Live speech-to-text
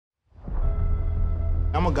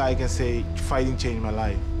I'm a guy who can say fighting changed my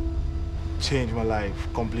life. Changed my life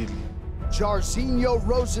completely. Jairzinho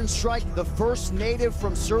Rozenstruik, the first native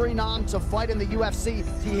from Suriname to fight in the UFC.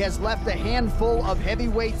 He has left a handful of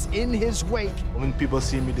heavyweights in his wake. When people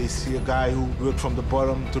see me, they see a guy who worked from the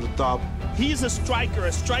bottom to the top. He's a striker,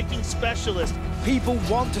 a striking specialist. People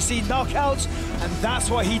want to see knockouts, and that's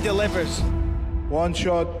what he delivers. One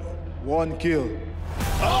shot, one kill.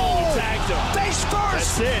 Oh, tagged him. Face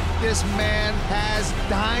first! That's it. This man has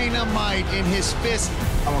dynamite in his fist.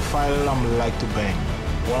 I'm a fighter, I'm like to bang.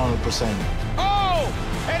 100%. Oh!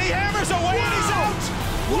 And he hammers away and he's out!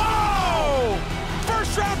 Whoa!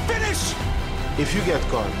 First round finish! If you get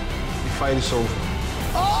caught, the fight is over.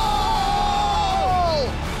 Oh!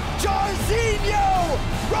 Jairzinho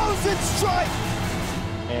Rozenstruik!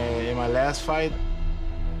 And in my last fight,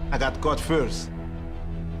 I got caught first.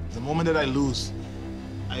 The moment that I lose,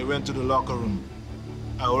 I went to the locker room.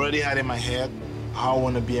 I already had in my head how I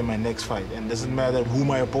want to be in my next fight. And it doesn't matter who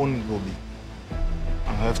my opponent will be.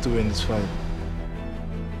 I have to win this fight.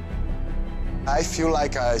 I feel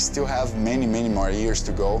like I still have many more years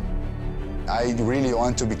to go. I really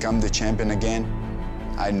want to become the champion again.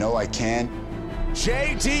 I know I can.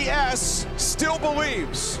 JDS still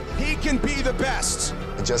believes he can be the best.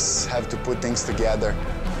 I just have to put things together,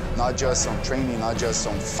 not just on training, not just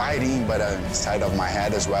on fighting, but inside of my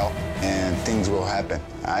head as well, and things will happen.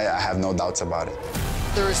 I have no doubts about it.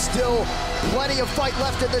 There is still plenty of fight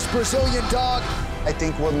left in this Brazilian dog. I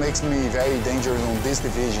think what makes me very dangerous in this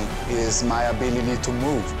division is my ability to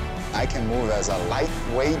move. I can move as a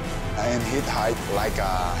lightweight and hit high like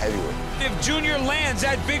a heavyweight. If Junior lands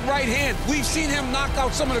that big right hand, we've seen him knock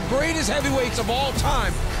out some of the greatest heavyweights of all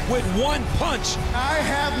time with one punch. I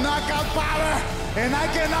have knockout power, and I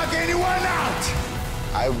can knock anyone out.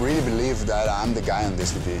 I really believe that I'm the guy in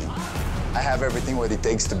this division. I have everything what it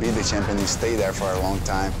takes to be the champion and stay there for a long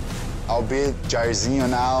time. I'll beat Jairzinho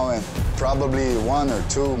now, and probably 1 or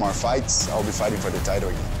 2 more fights, I'll be fighting for the title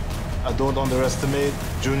again. I don't underestimate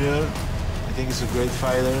Junior. I think he's a great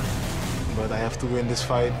fighter, but I have to win this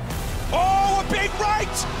fight. Oh, a big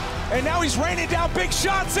right! And now he's raining down big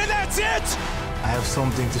shots, and that's it! I have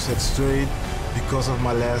something to set straight because of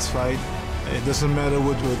my last fight. It doesn't matter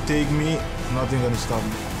what will take me, nothing gonna stop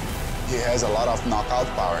me. He has a lot of knockout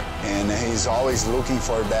power, and he's always looking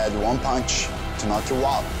for that one punch to knock you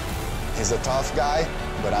out. He's a tough guy,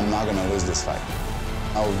 but I'm not gonna lose this fight.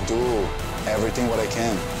 I'll do everything what I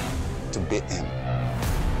can to beat him.